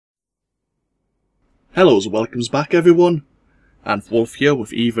Hello and welcomes back everyone, AnthWolf here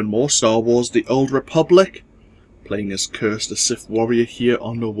with even more Star Wars The Old Republic, playing as Curze the Sith Warrior here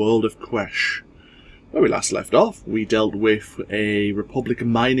on the world of Quesh. Where we last left off, we dealt with a Republic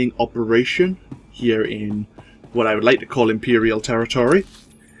mining operation here in what I would like to call Imperial territory,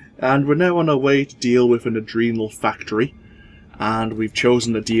 and we're now on our way to deal with an Adrenal Factory, and we've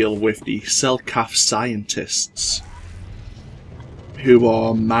chosen to deal with the Selkath scientists, who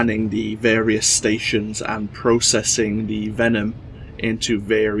are manning the various stations and processing the venom into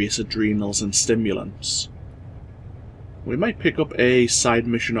various adrenals and stimulants. We might pick up a side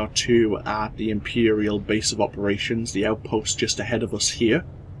mission or two at the Imperial base of operations, the outpost just ahead of us here.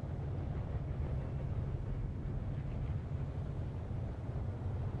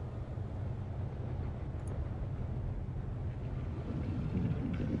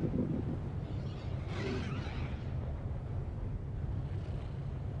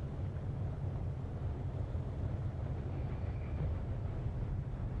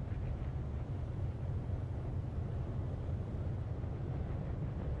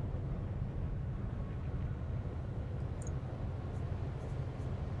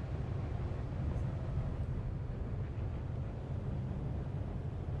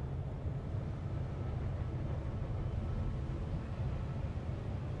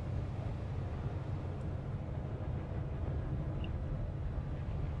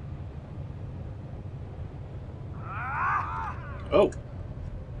 Oh.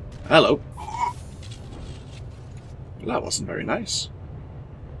 Hello. Well, that wasn't very nice.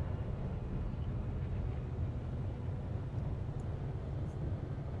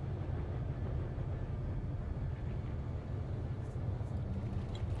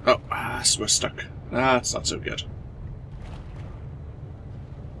 Oh, we're stuck. That's not so good.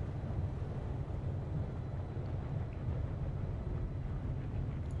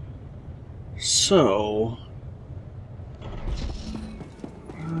 So...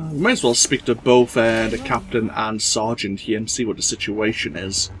 we might as well speak to both the captain and sergeant here and see what the situation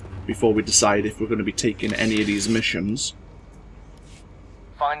is before we decide if we're going to be taking any of these missions.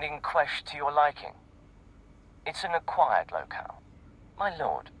 Finding Quesh to your liking? It's an acquired locale. My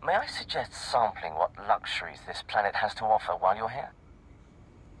lord, may I suggest sampling what luxuries this planet has to offer while you're here?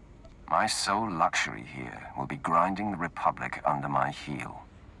 My sole luxury here will be grinding the Republic under my heel.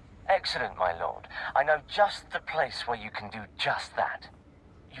 Excellent, my lord. I know just the place where you can do just that.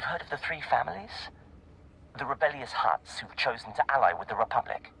 You've heard of the three families? The rebellious Hutts who've chosen to ally with the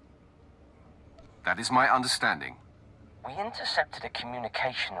Republic. That is my understanding. We intercepted a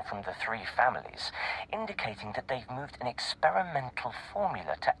communication from the three families indicating that they've moved an experimental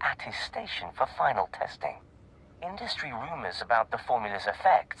formula to Attis Station for final testing. Industry rumors about the formula's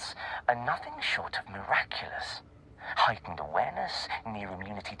effects are nothing short of miraculous. Heightened awareness, near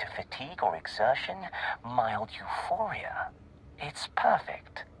immunity to fatigue or exertion, mild euphoria. It's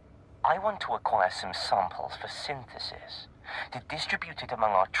perfect. I want to acquire some samples for synthesis, to distribute it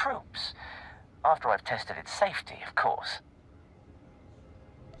among our troops, after I've tested its safety, of course.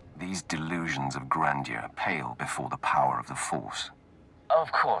 These delusions of grandeur pale before the power of the Force.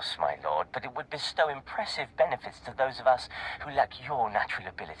 Of course, my lord, but it would bestow impressive benefits to those of us who lack your natural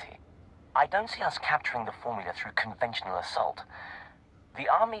ability. I don't see us capturing the formula through conventional assault. The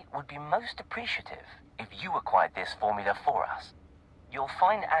army would be most appreciative if you acquired this formula for us. You'll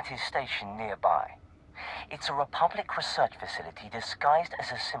find Attis Station nearby. It's a Republic research facility disguised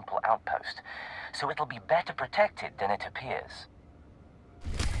as a simple outpost, so it'll be better protected than it appears.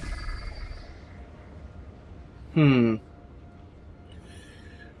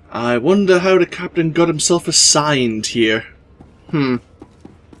 I wonder how the captain got himself assigned here. You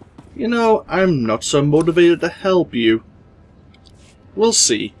know, I'm not so motivated to help you. We'll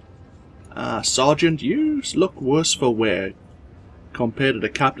see. Sergeant, you look worse for wear. Compared to the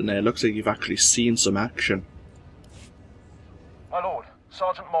captain there, it looks like you've actually seen some action. My lord,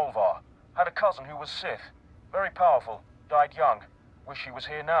 Sergeant Molvar. Had a cousin who was Sith. Very powerful. Died young. Wish he was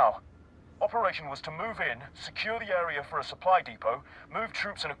here now. Operation was to move in, secure the area for a supply depot, move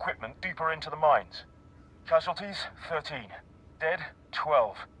troops and equipment deeper into the mines. Casualties, 13. Dead,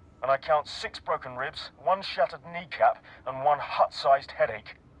 12. And I count 6 broken ribs, 1 shattered kneecap, and 1 hut-sized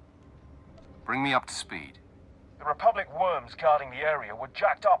headache. Bring me up to speed. The Republic worms guarding the area were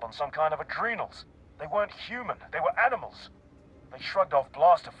jacked up on some kind of adrenals. They weren't human, they were animals. They shrugged off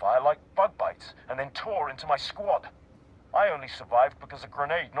blaster fire like bug bites, and then tore into my squad. I only survived because a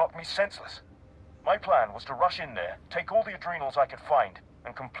grenade knocked me senseless. My plan was to rush in there, take all the adrenals I could find,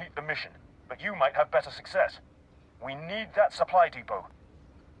 and complete the mission. But you might have better success. We need that supply depot.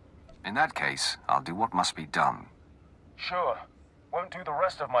 In that case, I'll do what must be done. Sure. Won't do the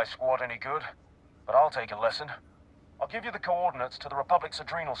rest of my squad any good. but I'll take a lesson. I'll give you the coordinates to the Republic's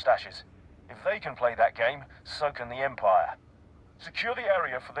Adrenal stashes. If they can play that game, so can the Empire. Secure the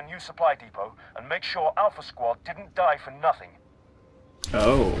area for the new supply depot, and make sure Alpha Squad didn't die for nothing.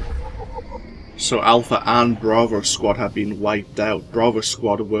 Oh. So Alpha and Bravo Squad have been wiped out. Bravo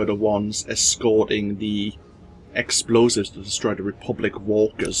Squad were the ones escorting the explosives to destroy the Republic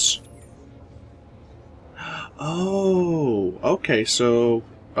walkers. Oh, okay, so...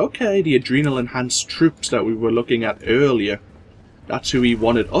 Okay, the Adrenal enhanced troops that we were looking at earlier. That's who he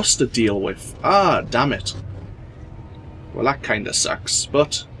wanted us to deal with. Ah, damn it. Well, that kinda sucks,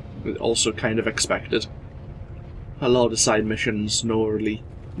 but also kind of expected. A lot of the side missions normally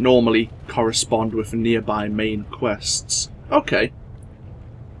correspond with nearby main quests. Okay.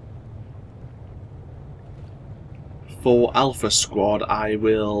 For Alpha Squad, I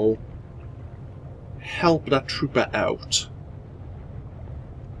will help that trooper out.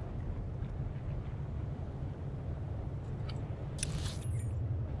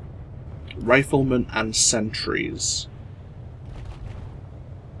 Riflemen and sentries.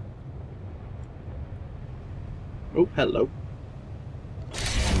 Oh, hello.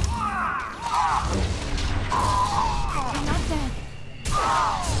 You're not dead.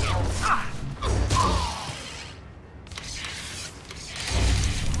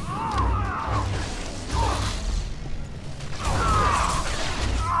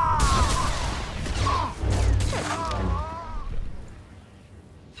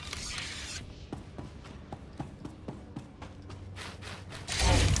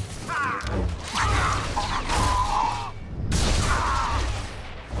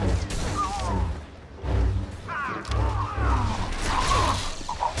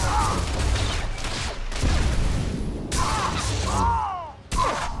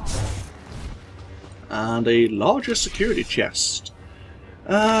 And a larger security chest.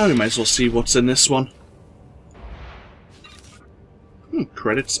 We might as well see what's in this one.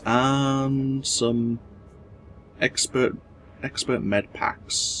 Credits and some expert med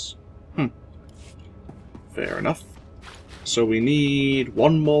packs. Fair enough. So we need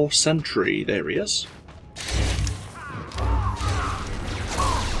one more sentry. There he is.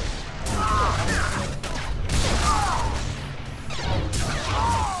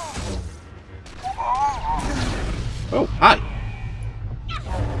 Oh, hi!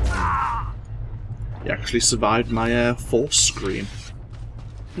 You actually survived my force screen.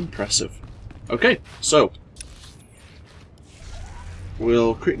 Impressive. Okay, so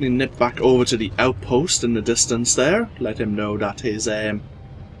we'll quickly nip back over to the outpost in the distance there, let him know that his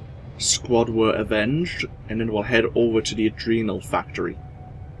squad were avenged, and then we'll head over to the Adrenal Factory.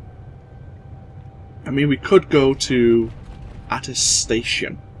 I mean, we could go to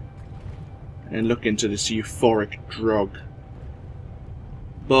Attestation and look into this euphoric drug,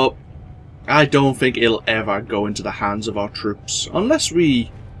 but I don't think it'll ever go into the hands of our troops unless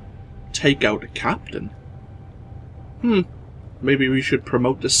we take out the captain. Maybe we should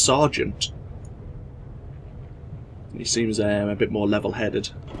promote the sergeant. He seems a bit more level-headed,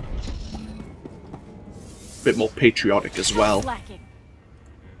 a bit more patriotic as well. The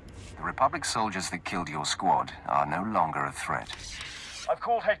Republic soldiers that killed your squad are no longer a threat. I've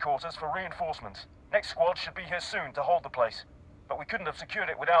called headquarters for reinforcements. Next squad should be here soon to hold the place. But we couldn't have secured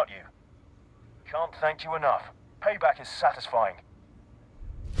it without you. Can't thank you enough. Payback is satisfying.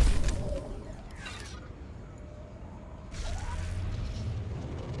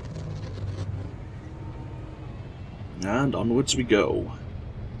 And onwards we go.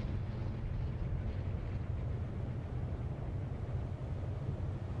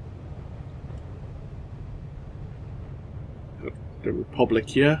 The Republic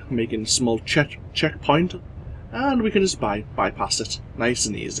here, making a small checkpoint, and we can just bypass it, nice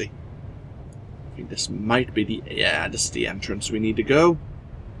and easy. I think this might be the... yeah, this is the entrance we need to go.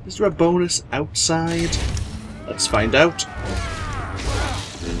 Is there a bonus outside? Let's find out.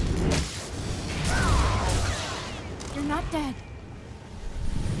 You're not dead.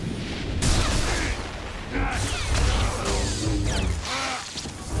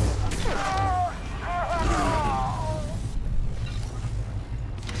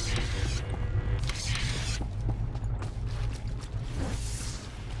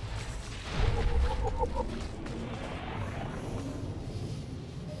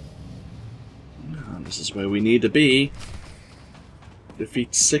 This is where we need to be.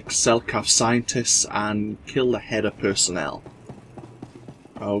 Defeat 6 Selkath scientists and kill the head of personnel.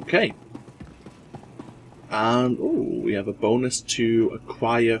 Okay. And, ooh, we have a bonus to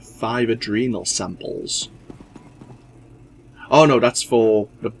acquire 5 adrenal samples. Oh no, that's for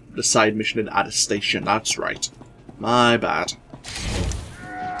the side mission at a station, that's right. My bad.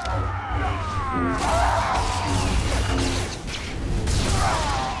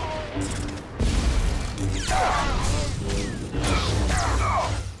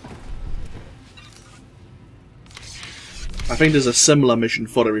 think there's a similar mission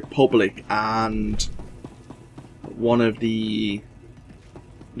for the Republic, and one of the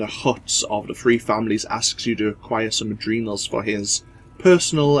huts of the three families asks you to acquire some adrenals for his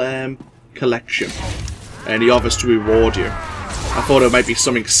personal collection, and he offers to reward you. I thought it might be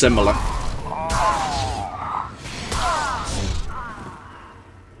something similar.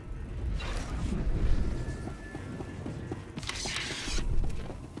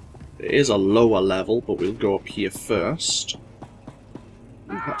 It is a lower level, but we'll go up here first.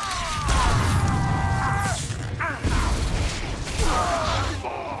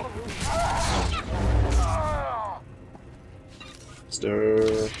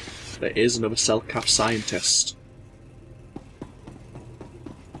 There is another Selkath scientist.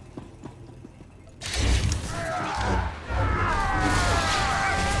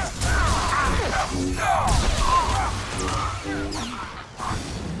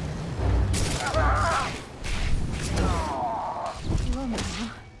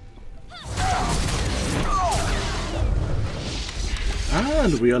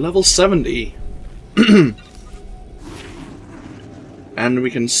 And we are level 70. And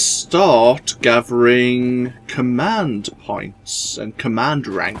we can start gathering command points and command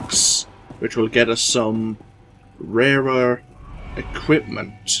ranks, which will get us some rarer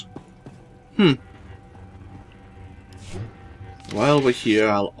equipment. While we're here,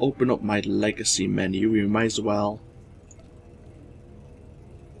 I'll open up my legacy menu. We might as well.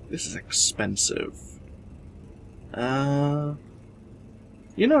 This is expensive.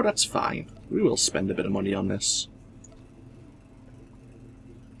 You know, that's fine. We will spend a bit of money on this.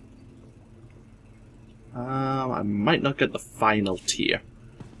 I might not get the final tier,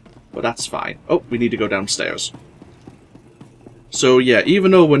 but that's fine. Oh, we need to go downstairs. So yeah,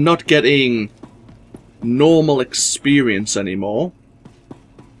 even though we're not getting normal experience anymore,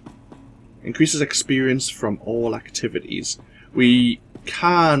 increases experience from all activities, we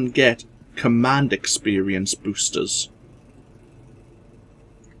can get command experience boosters.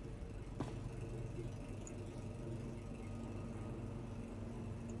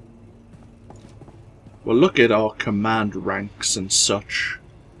 We'll look at our command ranks and such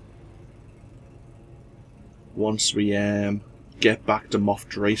once we get back to Moff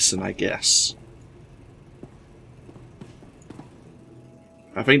Drayson, I guess.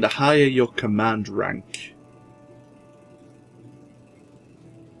 I think the higher your command rank,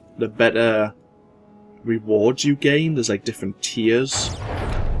 the better rewards you gain. There's like different tiers,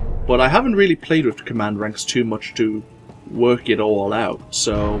 but I haven't really played with command ranks too much to work it all out,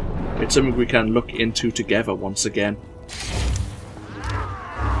 so it's something we can look into together once again.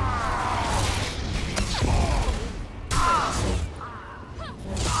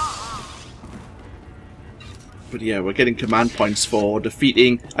 But yeah, we're getting command points for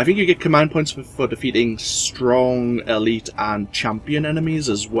defeating... I think you get command points for defeating strong, elite, and champion enemies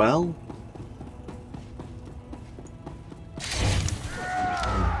as well.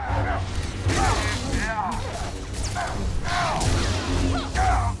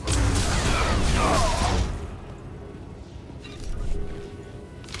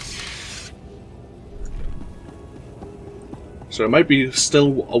 So it might be still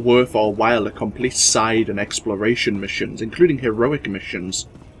worth our while to complete side and exploration missions, including heroic missions,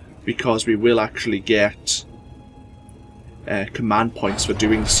 because we will actually get command points for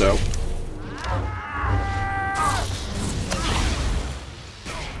doing so.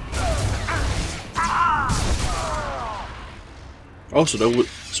 Also,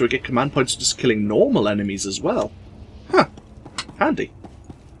 so we get command points for just killing normal enemies as well. Huh. Handy.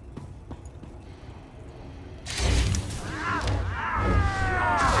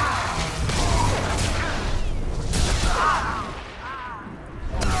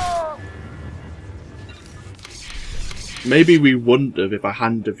 Maybe we wouldn't have if I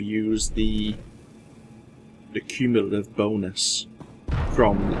hadn't have used the cumulative bonus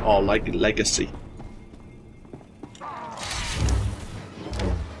from our legacy.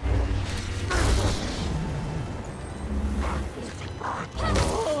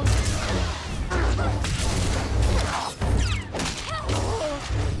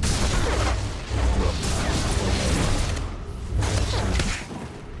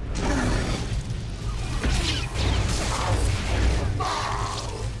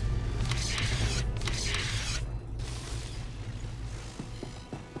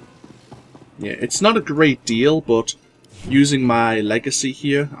 Yeah, it's not a great deal, but using my legacy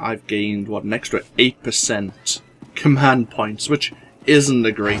here, I've gained, what, an extra 8% command points, which isn't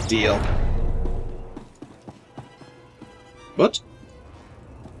a great deal. But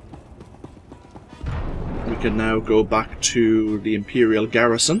we can now go back to the Imperial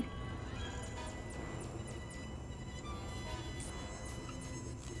garrison.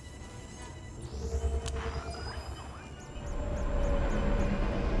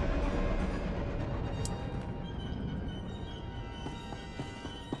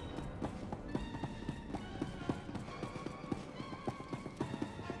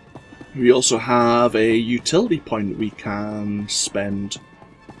 We also have a utility point we can spend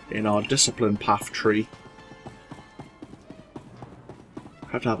in our discipline path tree.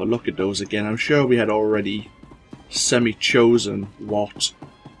 Have to have a look at those again. I'm sure we had already semi-chosen what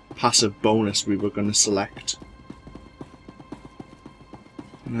passive bonus we were going to select.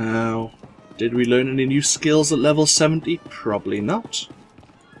 Now, did we learn any new skills at level 70? Probably not.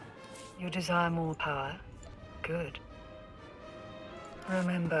 You desire more power? Good.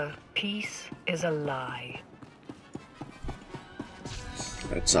 Remember, peace is a lie.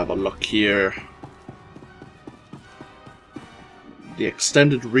 Let's have a look here. The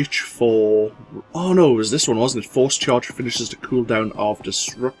extended reach for... Oh no, it was this one, wasn't it? Force charge finishes the cooldown of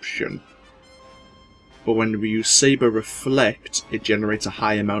disruption. But when we use Saber Reflect, it generates a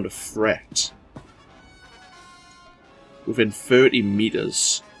high amount of threat. Within 30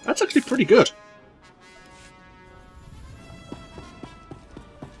 meters. That's actually pretty good.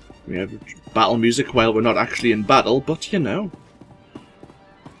 We have battle music while we're not actually in battle, but you know.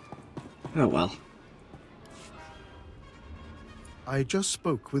 Oh well. I just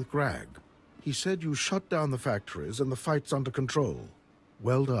spoke with Grag. He said you shut down the factories and the fight's under control.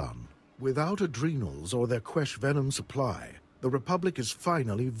 Well done. Without Adrenals or their Quesh venom supply, the Republic is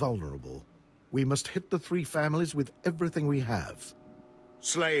finally vulnerable. We must hit the three families with everything we have.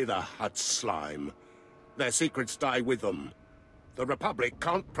 Slay the Hutt slime. Their secrets die with them. The Republic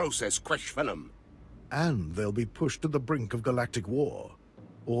can't process Quesh venom. And they'll be pushed to the brink of galactic war.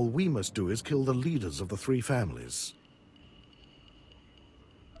 All we must do is kill the leaders of the three families.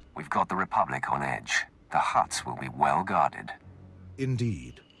 We've got the Republic on edge. The Hutts will be well guarded.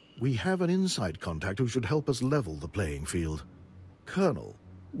 Indeed. We have an inside contact who should help us level the playing field. Colonel,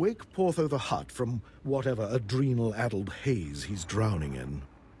 wake Portho the Hutt from whatever adrenal-addled haze he's drowning in.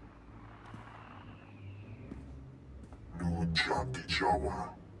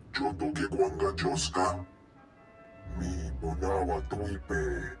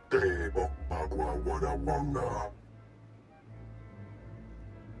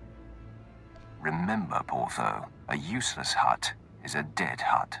 Remember, Portho, a useless Hutt is a dead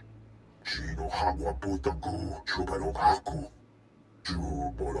Hutt.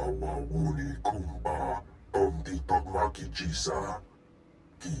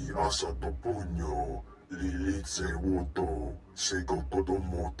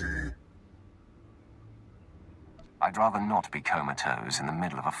 I'd rather not be comatose in the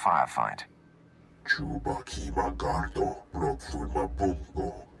middle of a firefight.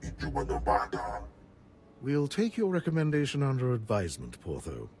 We'll take your recommendation under advisement,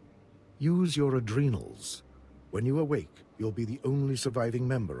 Portho. Use your adrenals. When you awake, you'll be the only surviving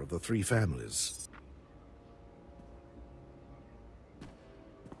member of the three families.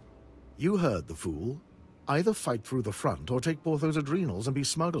 You heard the fool. Either fight through the front or take Portho's adrenals and be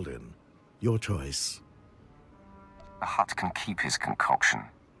smuggled in. Your choice. The Hutt can keep his concoction.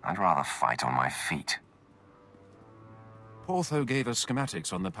 I'd rather fight on my feet. Portho gave us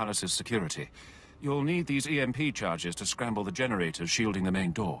schematics on the palace's security. You'll need these EMP charges to scramble the generators shielding the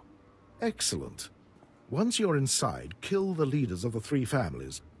main door. Excellent. Once you're inside, kill the leaders of the three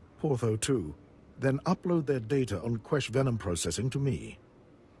families, Portho too, then upload their data on Quesh venom processing to me.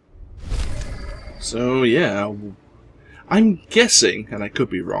 So yeah, I'm guessing, and I could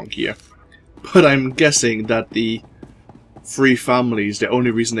be wrong here, but I'm guessing that the three families, the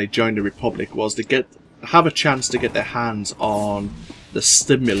only reason they joined the Republic was to have a chance to get their hands on the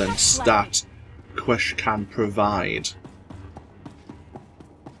stimulants that Quesh can provide.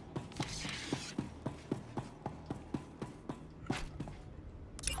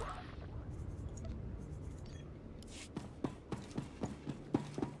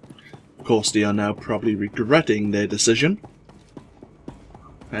 Of course, they are now probably regretting their decision.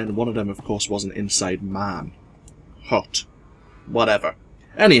 And one of them, of course, was an inside man. Hot. Whatever.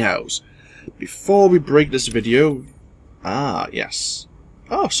 Anyhows, before we break this video... Ah, yes.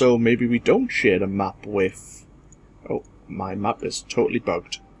 Oh, so maybe we don't share the map with... Oh, my map is totally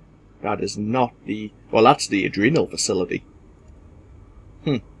bugged. That is not the... Well, that's the Adrenal facility.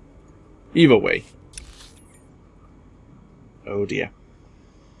 Either way. Oh dear.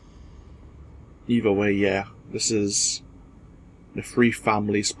 Either way, yeah. This is the Three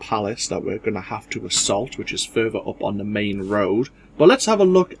Families Palace that we're going to have to assault, which is further up on the main road. But let's have a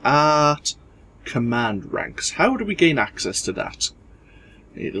look at command ranks. How do we gain access to that?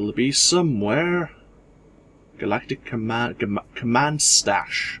 It'll be somewhere. Galactic Command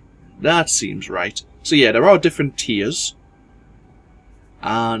Stash. That seems right. So yeah, there are different tiers.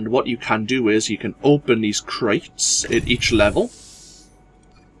 And what you can do is you can open these crates at each level.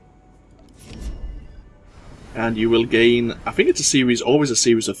 And you will gain, I think it's a series, always a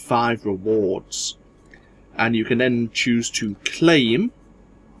series of 5 rewards. And you can then choose to claim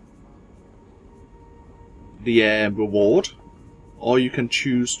the reward, or you can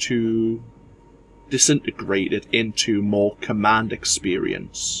choose to disintegrate it into more command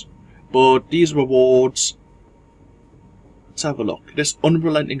experience. But these rewards, let's have a look. This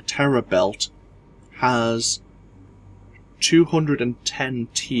Unrelenting Terror Belt has 210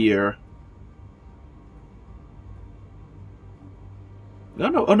 tier.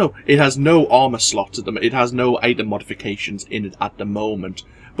 No, oh no, it has no armor slots at the moment. It has no item modifications in it at the moment.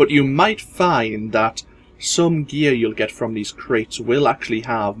 But you might find that some gear you'll get from these crates will actually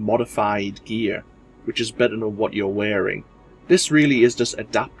have modified gear, which is better than what you're wearing. This really is just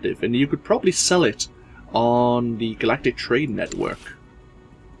adaptive, and you could probably sell it on the Galactic Trade Network.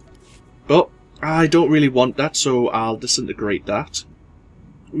 But I don't really want that, so I'll disintegrate that.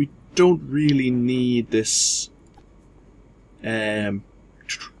 We don't really need this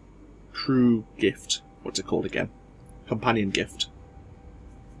crew gift. What's it called again? Companion gift.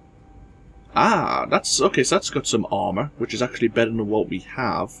 Ah, that's okay, so that's got some armor, which is actually better than what we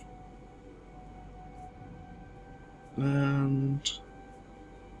have. And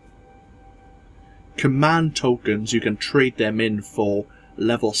command tokens, you can trade them in for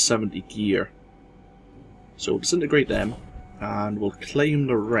level 70 gear. So we'll disintegrate them, and we'll claim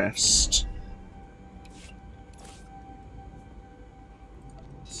the rest.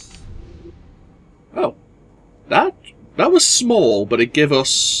 Oh, that was small, but it gave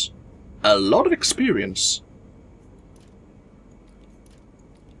us a lot of experience.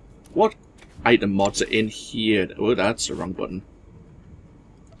 What item mods are in here? Oh, that's the wrong button.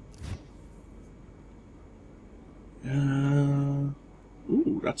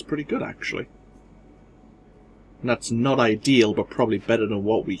 Ooh, that's pretty good actually. And that's not ideal, but probably better than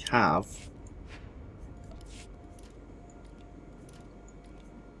what we have.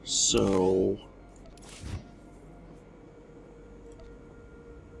 So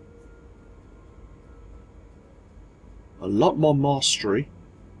a lot more mastery.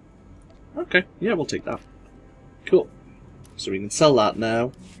 Okay, yeah, we'll take that. Cool. So we can sell that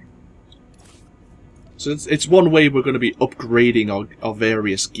now. So it's one way we're going to be upgrading our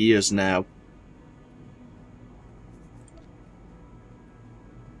various gears now.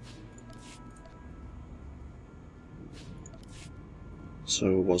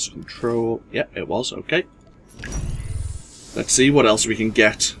 So was control. Yeah, it was. Okay. Let's see what else we can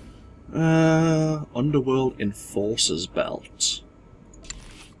get. Underworld Enforcer's Belt.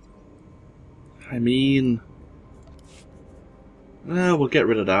 I mean, we'll get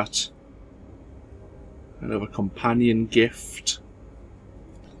rid of that. Another companion gift.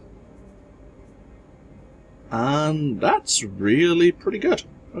 And that's really pretty good.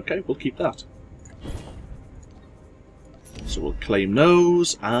 Okay, we'll keep that. So we'll claim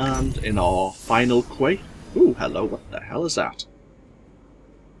those, and in our final quest... Ooh, hello, what the hell is that?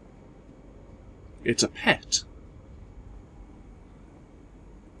 It's a pet.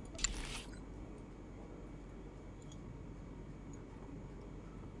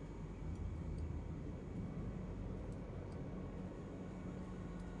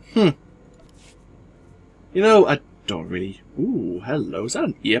 You know, I don't really... Ooh, hello. Is that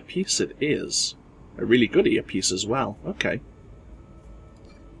an earpiece? It is. A really good earpiece as well. Okay.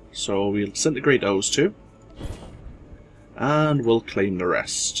 So we'll disintegrate those two. And we'll claim the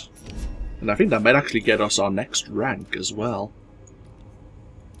rest. And I think that might actually get us our next rank as well.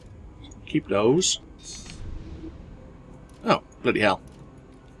 Keep those. Oh, bloody hell.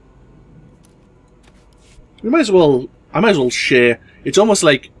 I might as well share. It's almost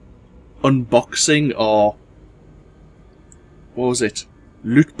like unboxing or what was it?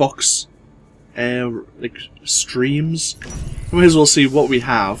 Loot box like streams. We might as well see what we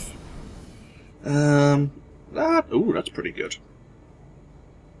have. Ooh, that's pretty good.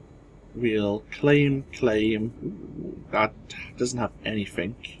 We'll claim. Ooh, that doesn't have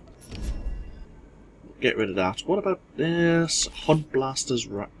anything. Get rid of that. What about this? Hunt Blaster's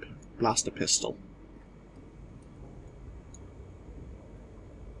Blaster Pistol.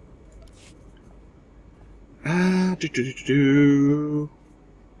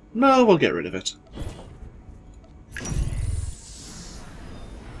 No, we'll get rid of it.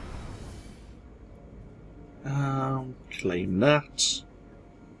 Claim that.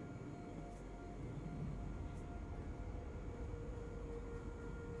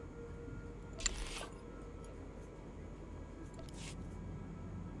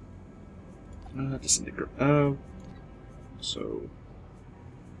 Disintegrate. Oh. So.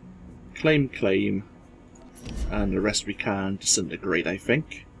 Claim. And the rest we can disintegrate, I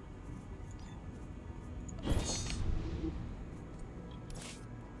think.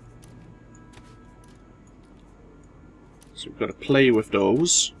 So we've got to play with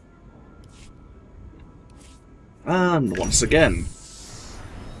those. And once again.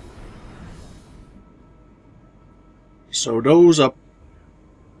 So those are...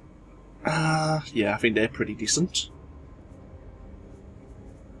 yeah, I think they're pretty decent.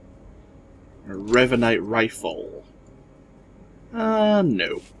 A Revenite rifle.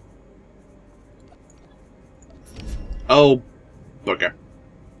 No. Oh, bugger.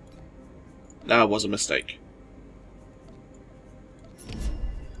 That was a mistake.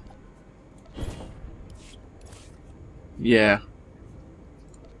 Yeah.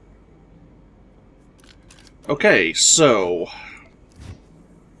 Okay, so...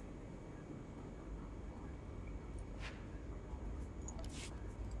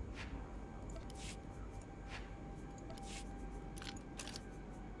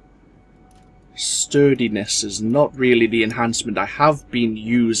 Sturdiness is not really the enhancement I have been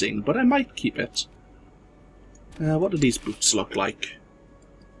using, but I might keep it. What do these boots look like?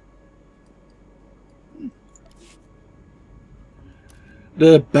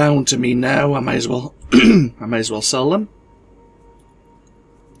 They're bound to me now. I might as well I might as well sell them.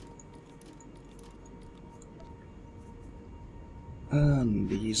 And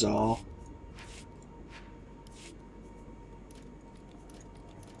these are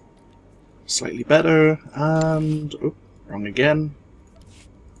slightly better, and oh, wrong again.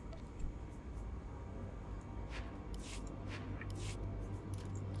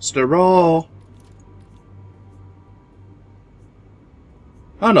 So they're all...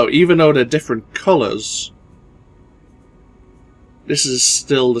 Oh no, even though they're different colours, this is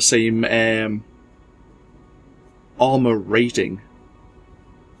still the same armor rating.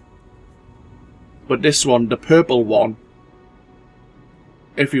 But this one, the purple one,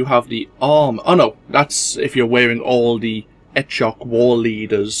 if you have the arm... Oh no, that's if you're wearing all the Etchok War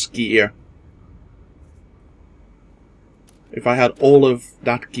Leader's gear. If I had all of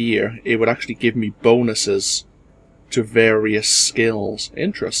that gear, it would actually give me bonuses to various skills.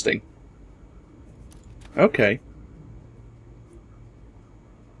 Interesting. Okay.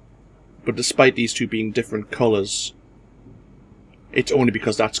 But despite these two being different colours, it's only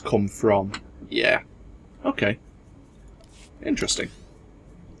because that's come from... Yeah. Okay. Interesting.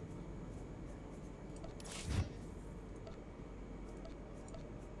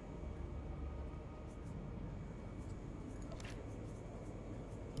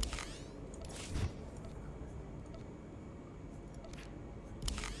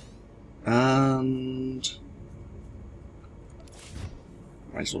 And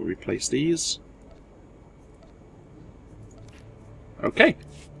might as well replace these. Okay.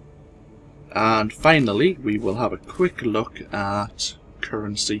 And finally, we will have a quick look at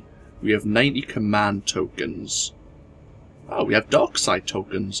currency. We have 90 command tokens. Oh, we have dark side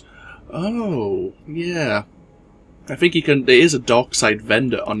tokens. Oh, yeah. I think you can. There is a dark side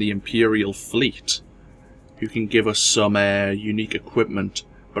vendor on the Imperial fleet who can give us some unique equipment.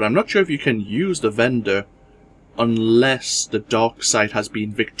 But I'm not sure if you can use the vendor unless the dark side has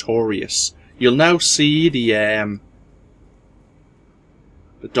been victorious. You'll now see the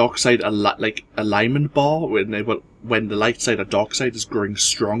dark side like alignment bar when the light side or dark side is growing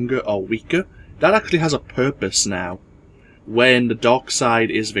stronger or weaker. That actually has a purpose now. When the dark side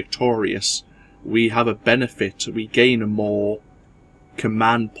is victorious, we have a benefit. We gain more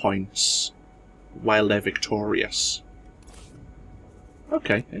command points while they're victorious.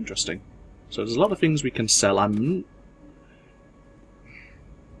 Okay, interesting. So there's a lot of things we can sell. I'm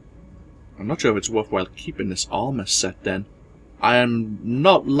not sure if it's worthwhile keeping this armor set then. I am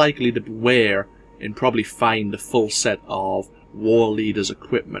not likely to wear and probably find the full set of War Leader's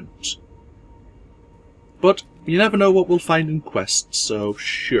equipment. But you never know what we'll find in quests, so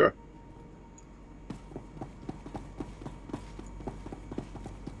sure.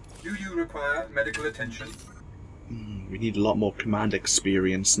 Do you require medical attention? We need a lot more command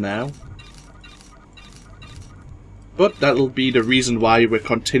experience now. But that'll be the reason why we're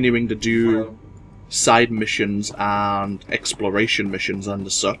continuing to do side missions and exploration missions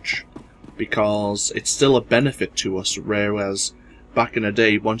and such. Because it's still a benefit to us, whereas back in the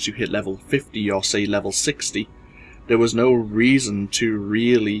day, once you hit level 50 or say level 60, there was no reason to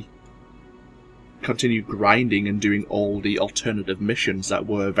really continue grinding and doing all the alternative missions that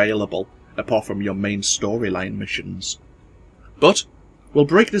were available, apart from your main storyline missions. But we'll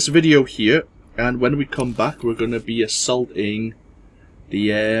break this video here, and when we come back we're going to be assaulting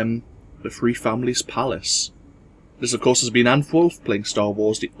the Three Families Palace. This of course has been AnthWolf playing Star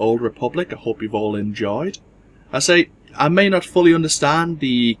Wars The Old Republic. I hope you've all enjoyed. I may not fully understand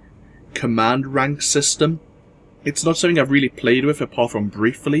the command rank system. It's not something I've really played with apart from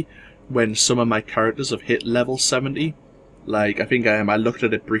briefly when some of my characters have hit level 70. Like, I think I looked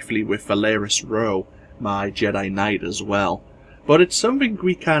at it briefly with Valeris Rowe, my Jedi Knight as well. But it's something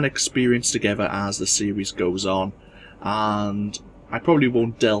we can experience together as the series goes on. And I probably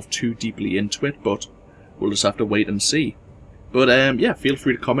won't delve too deeply into it, but we'll just have to wait and see. But yeah, feel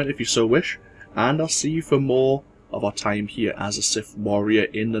free to comment if you so wish. And I'll see you for more of our time here as a Sith warrior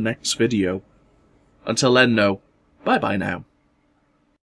in the next video. Until then, no. Bye-bye now.